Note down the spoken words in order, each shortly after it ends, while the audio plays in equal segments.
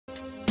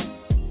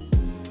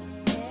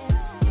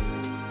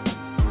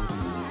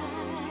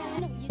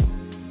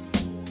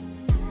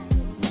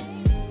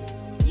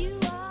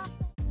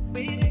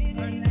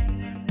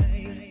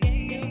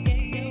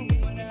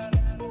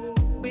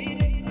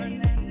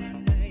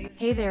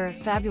Hey there,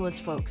 fabulous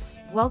folks.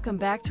 Welcome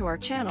back to our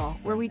channel,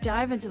 where we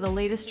dive into the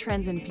latest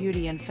trends in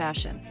beauty and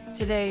fashion.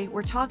 Today,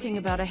 we're talking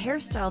about a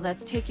hairstyle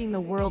that's taking the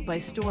world by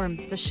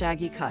storm, the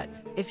shaggy cut.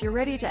 If you're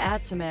ready to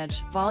add some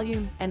edge,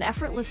 volume, and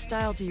effortless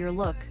style to your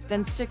look,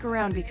 then stick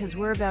around because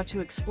we're about to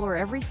explore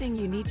everything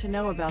you need to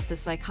know about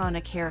this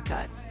iconic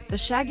haircut. The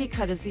shaggy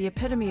cut is the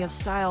epitome of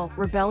style,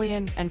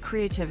 rebellion, and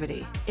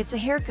creativity. It's a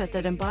haircut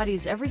that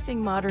embodies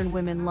everything modern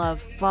women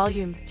love: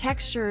 volume,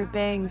 texture,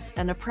 bangs,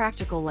 and a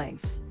practical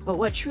length. But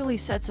what truly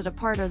sets it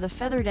apart are the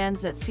feathered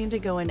ends that seem to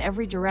go in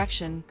every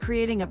direction,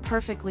 creating a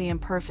perfectly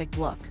imperfect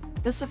look.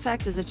 This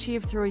effect is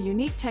achieved through a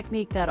unique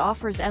technique that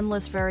offers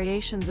endless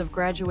variations of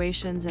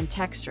graduations and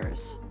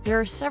textures. There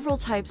are several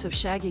types of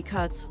shaggy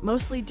cuts,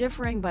 mostly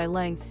differing by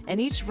length, and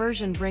each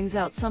version brings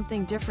out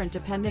something different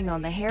depending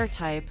on the hair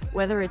type,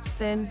 whether it's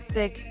thin,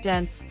 thick,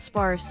 dense,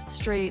 sparse,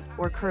 straight,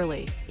 or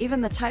curly.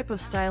 Even the type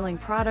of styling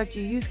product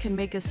you use can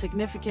make a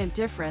significant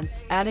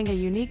difference, adding a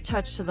unique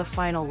touch to the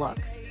final look.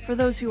 For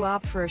those who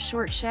opt for a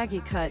short shaggy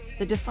cut,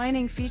 the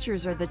defining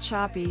features are the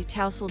choppy,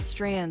 tousled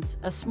strands,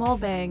 a small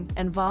bang,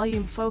 and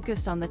volume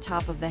focused on the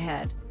top of the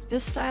head.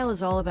 This style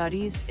is all about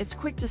ease. It's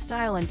quick to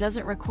style and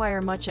doesn't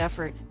require much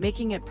effort,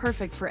 making it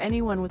perfect for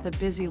anyone with a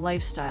busy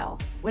lifestyle.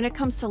 When it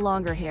comes to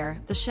longer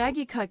hair, the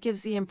shaggy cut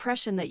gives the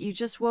impression that you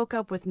just woke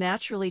up with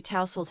naturally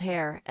tousled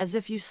hair, as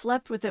if you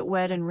slept with it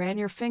wet and ran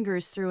your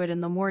fingers through it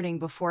in the morning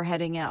before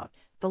heading out.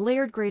 The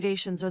layered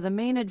gradations are the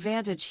main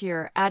advantage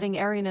here, adding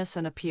airiness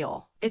and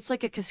appeal. It's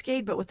like a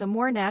cascade but with a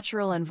more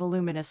natural and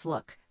voluminous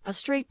look. A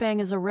straight bang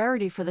is a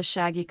rarity for the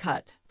shaggy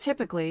cut.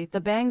 Typically,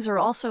 the bangs are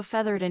also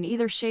feathered and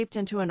either shaped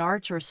into an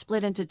arch or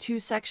split into two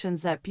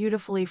sections that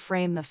beautifully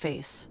frame the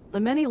face.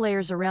 The many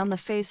layers around the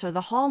face are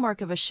the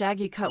hallmark of a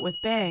shaggy cut with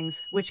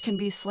bangs, which can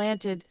be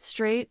slanted,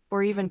 straight,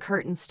 or even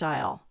curtain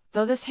style.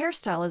 Though this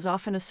hairstyle is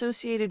often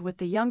associated with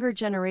the younger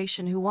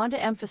generation who want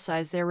to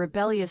emphasize their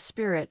rebellious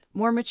spirit,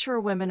 more mature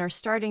women are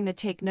starting to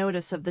take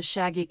notice of the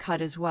shaggy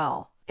cut as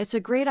well. It's a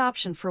great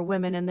option for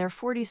women in their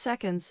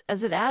 40s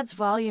as it adds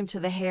volume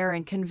to the hair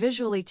and can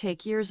visually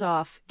take years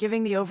off,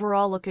 giving the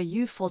overall look a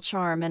youthful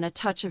charm and a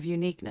touch of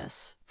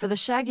uniqueness. For the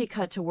shaggy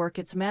cut to work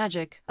its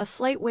magic, a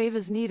slight wave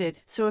is needed,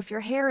 so if your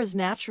hair is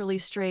naturally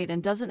straight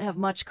and doesn't have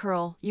much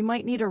curl, you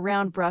might need a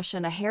round brush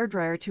and a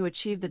hairdryer to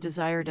achieve the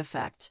desired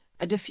effect.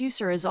 A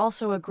diffuser is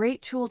also a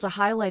great tool to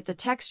highlight the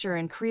texture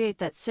and create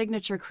that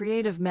signature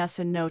creative mess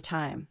in no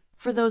time.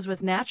 For those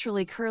with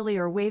naturally curly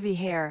or wavy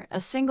hair, a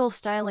single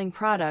styling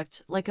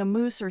product, like a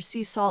mousse or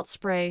sea salt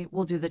spray,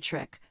 will do the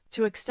trick.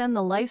 To extend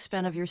the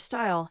lifespan of your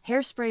style,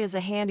 hairspray is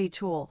a handy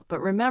tool, but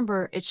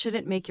remember, it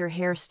shouldn't make your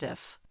hair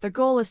stiff. The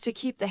goal is to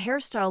keep the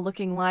hairstyle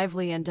looking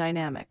lively and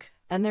dynamic.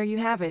 And there you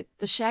have it,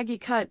 the shaggy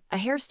cut, a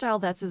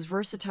hairstyle that's as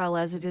versatile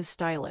as it is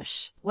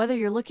stylish. Whether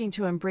you're looking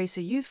to embrace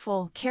a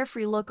youthful,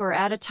 carefree look or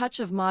add a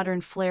touch of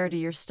modern flair to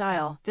your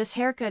style, this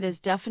haircut is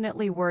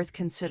definitely worth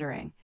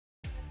considering.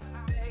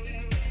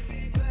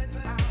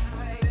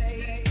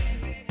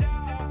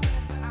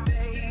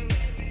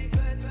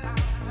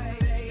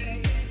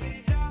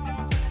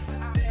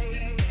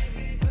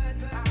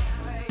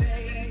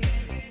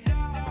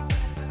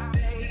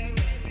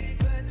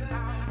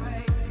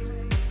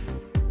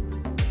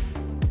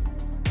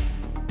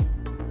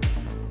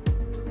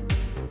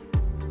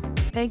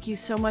 Thank you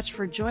so much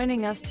for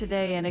joining us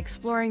today and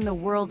exploring the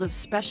world of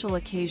special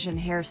occasion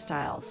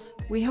hairstyles.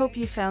 We hope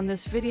you found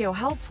this video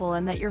helpful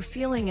and that you're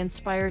feeling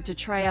inspired to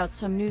try out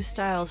some new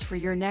styles for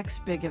your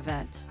next big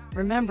event.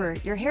 Remember,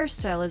 your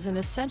hairstyle is an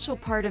essential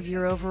part of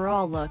your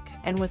overall look,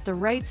 and with the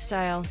right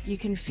style, you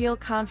can feel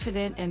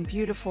confident and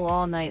beautiful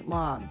all night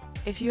long.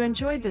 If you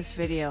enjoyed this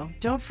video,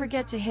 don't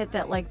forget to hit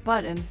that like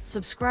button,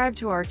 subscribe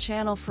to our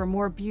channel for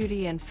more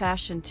beauty and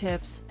fashion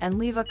tips, and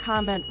leave a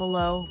comment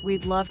below.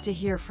 We'd love to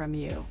hear from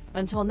you.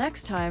 Until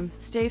next time,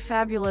 stay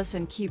fabulous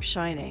and keep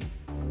shining.